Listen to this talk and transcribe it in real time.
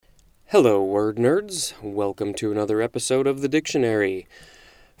Hello, word nerds. Welcome to another episode of the dictionary.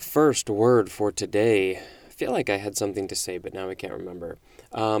 First word for today. I feel like I had something to say, but now I can't remember.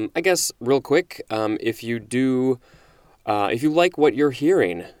 I guess real quick, if you like what you're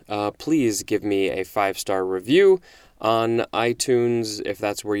hearing, please give me a 5-star review on iTunes if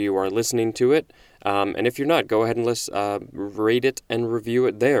that's where you are listening to it. And if you're not, go ahead and rate it and review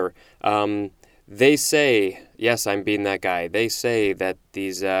it there. They say, yes, I'm being that guy, they say that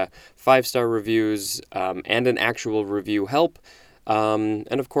these 5-star reviews and an actual review help.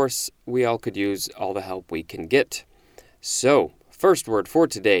 And of course, we all could use all the help we can get. So, first word for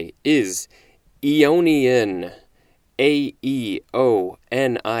today is aeonian. A-E-O-N-I-A-N.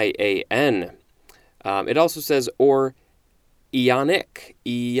 It also says or aeonic.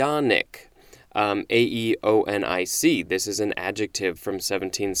 A-E-O-N-I-C. This is an adjective from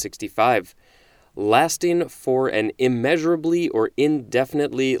 1765. Lasting for an immeasurably or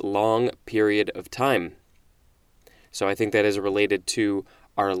indefinitely long period of time. So I think that is related to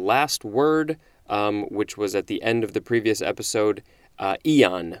our last word, which was at the end of the previous episode,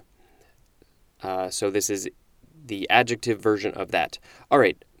 eon. So this is the adjective version of that. All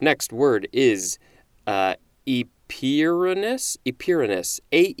right, next word is epyronis.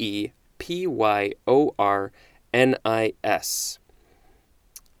 A-E-P-Y-O-R-N-I-S.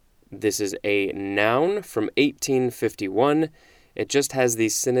 This is a noun from 1851. It just has the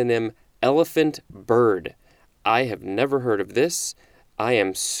synonym elephant bird. I have never heard of this. I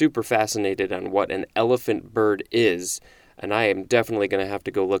am super fascinated on what an elephant bird is, and I am definitely going to have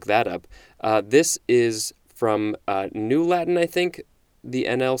to go look that up. This is from New Latin, I think the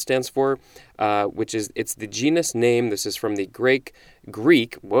NL stands for, it's the genus name. This is from the Greek,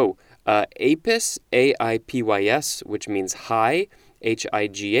 apis, A-I-P-Y-S, which means high,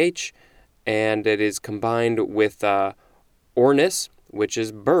 H-I-G-H, and it is combined with ornis, which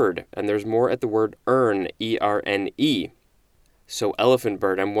is bird, and there's more at the word ern, E-R-N-E. So elephant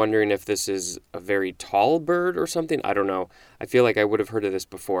bird, I'm wondering if this is a very tall bird or something. I don't know. I feel like I would have heard of this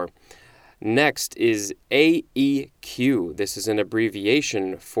before. Next is AEQ. This is an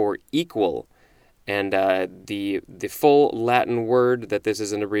abbreviation for equal, and the full Latin word that this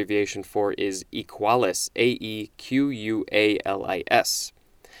is an abbreviation for is equalis, A-E-Q-U-A-L-I-S.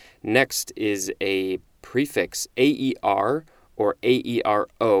 Next is a prefix, AER or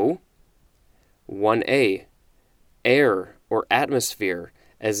AERO. 1A, air or atmosphere,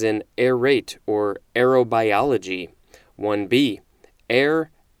 as in aerate or aerobiology. 1B, air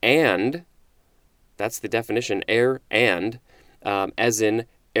and, that's the definition, air and, as in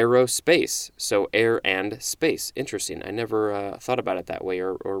aerospace, so air and space. Interesting. I never thought about it that way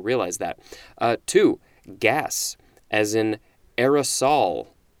or realized that. 2, gas, as in aerosol.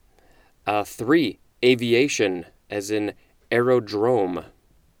 3, aviation, as in aerodrome.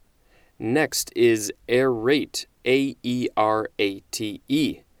 Next is aerate, A-E-R-A-T-E.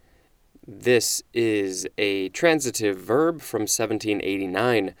 This is a transitive verb from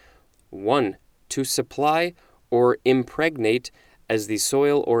 1789. 1, to supply or impregnate as the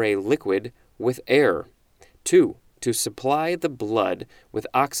soil or a liquid with air. 2, to supply the blood with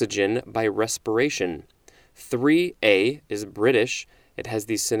oxygen by respiration. 3A is British. It has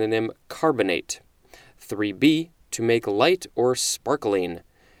the synonym carbonate. 3B, to make light or sparkling.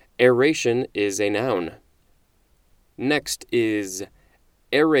 Aeration is a noun. Next is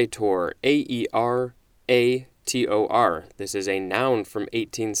aerator, A-E-R-A-T-O-R. This is a noun from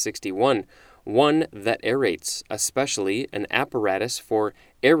 1861. One that aerates, especially an apparatus for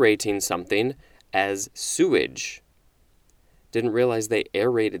aerating something as sewage. Didn't realize they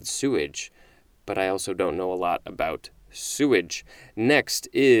aerated sewage, but I also don't know a lot about sewage. Next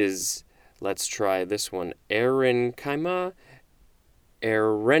is, let's try this one, Erenchyma.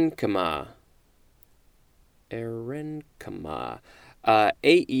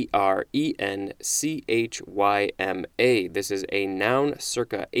 A-E-R-E-N-C-H-Y-M-A. This is a noun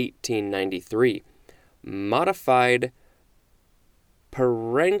circa 1893. Modified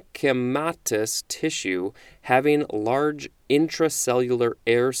parenchymatous tissue having large intracellular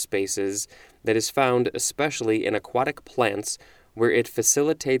air spaces that is found especially in aquatic plants where it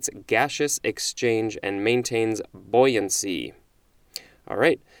facilitates gaseous exchange and maintains buoyancy. All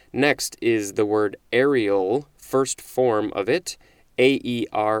right, next is the word aerial, first form of it,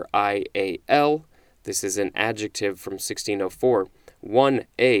 A-E-R-I-A-L. This is an adjective from 1604.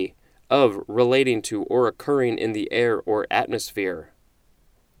 1A, of, relating to, or occurring in the air or atmosphere.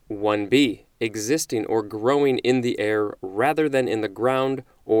 1B, existing or growing in the air rather than in the ground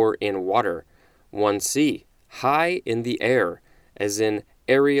or in water. 1C, high in the air, as in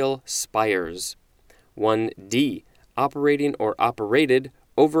aerial spires. 1D, operating or operated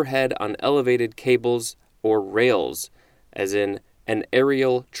overhead on elevated cables or rails, as in an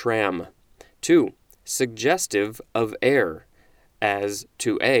aerial tram. 2. Suggestive of air, as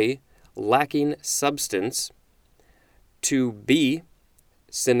to A, lacking substance. To B,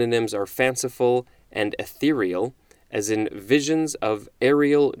 synonyms are fanciful and ethereal, as in visions of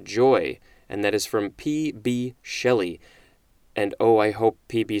aerial joy, and that is from P.B. Shelley. And oh, I hope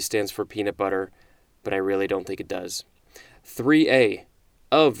PB stands for peanut butter, but I really don't think it does. 3A,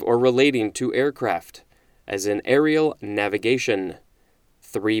 of or relating to aircraft, as in aerial navigation.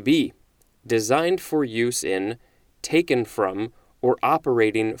 3B, designed for use in, taken from, or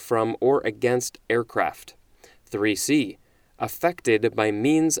operating from or against aircraft. 3C, affected by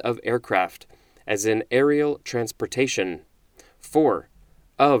means of aircraft, as in aerial transportation. 4.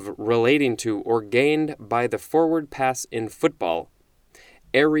 Of relating to or gained by the forward pass in football.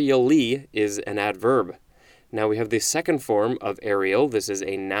 Aerially is an adverb. Now we have the second form of aerial. This is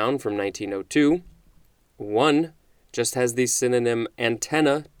a noun from 1902. 1 just has the synonym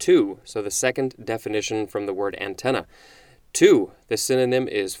antenna, 2. So the second definition from the word antenna. 2, the synonym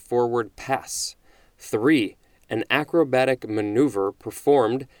is forward pass. 3, an acrobatic maneuver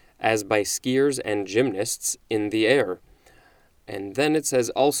performed as by skiers and gymnasts in the air. And then it says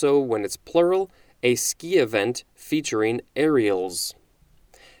also, when it's plural, a ski event featuring aerials.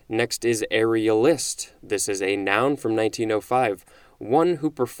 Next is aerialist. This is a noun from 1905. One who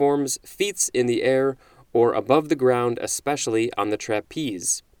performs feats in the air or above the ground, especially on the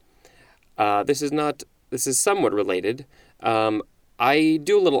trapeze. This is somewhat related. I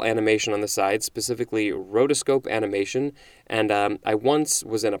do a little animation on the side, specifically rotoscope animation, and I once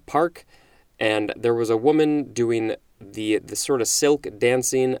was in a park, and there was a woman doing the sort of silk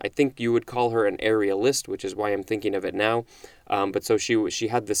dancing. I think you would call her an aerialist, which is why I'm thinking of it now. But so she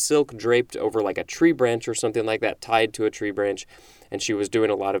had the silk draped over like a tree branch or something like that, tied to a tree branch, and she was doing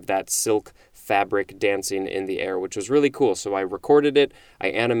a lot of that silk fabric dancing in the air, which was really cool. So I recorded it, I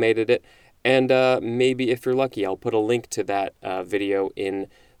animated it, and maybe if you're lucky, I'll put a link to that video in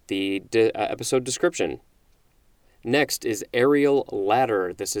the episode description. Next is aerial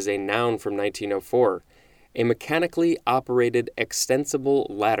ladder. This is a noun from 1904. A mechanically operated extensible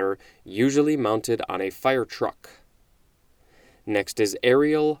ladder usually mounted on a fire truck. Next is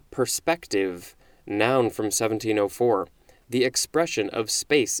aerial perspective, noun from 1704. The expression of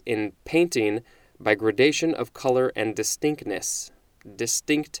space in painting by gradation of color and distinctness.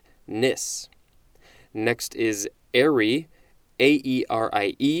 Next is airy,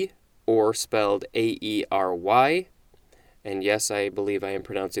 A-E-R-I-E, or spelled A-E-R-Y. And yes, I believe I am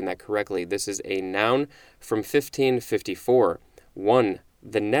pronouncing that correctly. This is a noun from 1554. 1.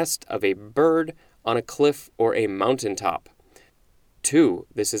 The nest of a bird on a cliff or a mountaintop. 2.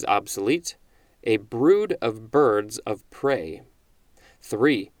 This is obsolete. A brood of birds of prey.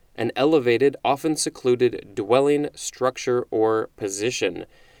 3. An elevated, often secluded dwelling, structure, or position.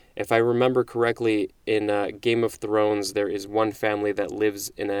 If I remember correctly, in Game of Thrones, there is one family that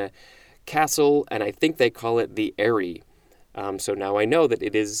lives in a castle, and I think they call it the Eyrie. So now I know that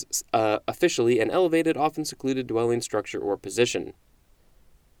it is officially an elevated, often secluded dwelling, structure, or position.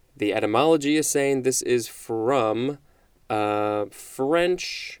 The etymology is saying this is from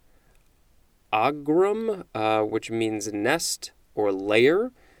French agrum, which means nest or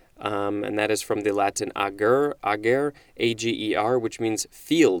layer, and that is from the Latin ager, A-G-E-R, which means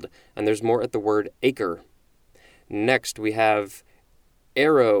field, and there's more at the word acre. Next, we have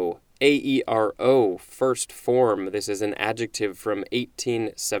aero, A-E-R-O, first form. This is an adjective from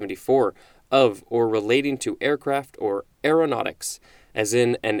 1874, of or relating to aircraft or aeronautics, as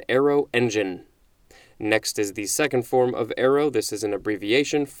in an aero engine. Next is the second form of aero. This is an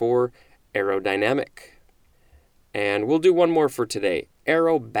abbreviation for aerodynamic. And we'll do one more for today.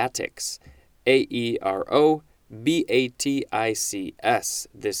 Aerobatics, A-E-R-O-B-A-T-I-C-S.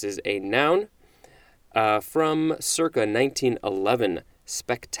 This is a noun from circa 1911.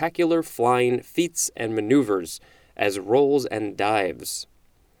 Spectacular flying feats and maneuvers as rolls and dives.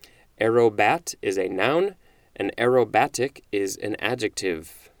 Aerobat is a noun, and aerobatic is an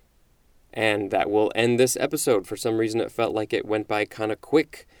adjective. And that will end this episode. For some reason, it felt like it went by kind of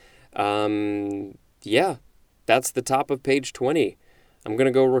quick. Yeah, that's the top of page 20. I'm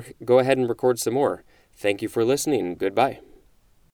going to go ahead and record some more. Thank you for listening. Goodbye.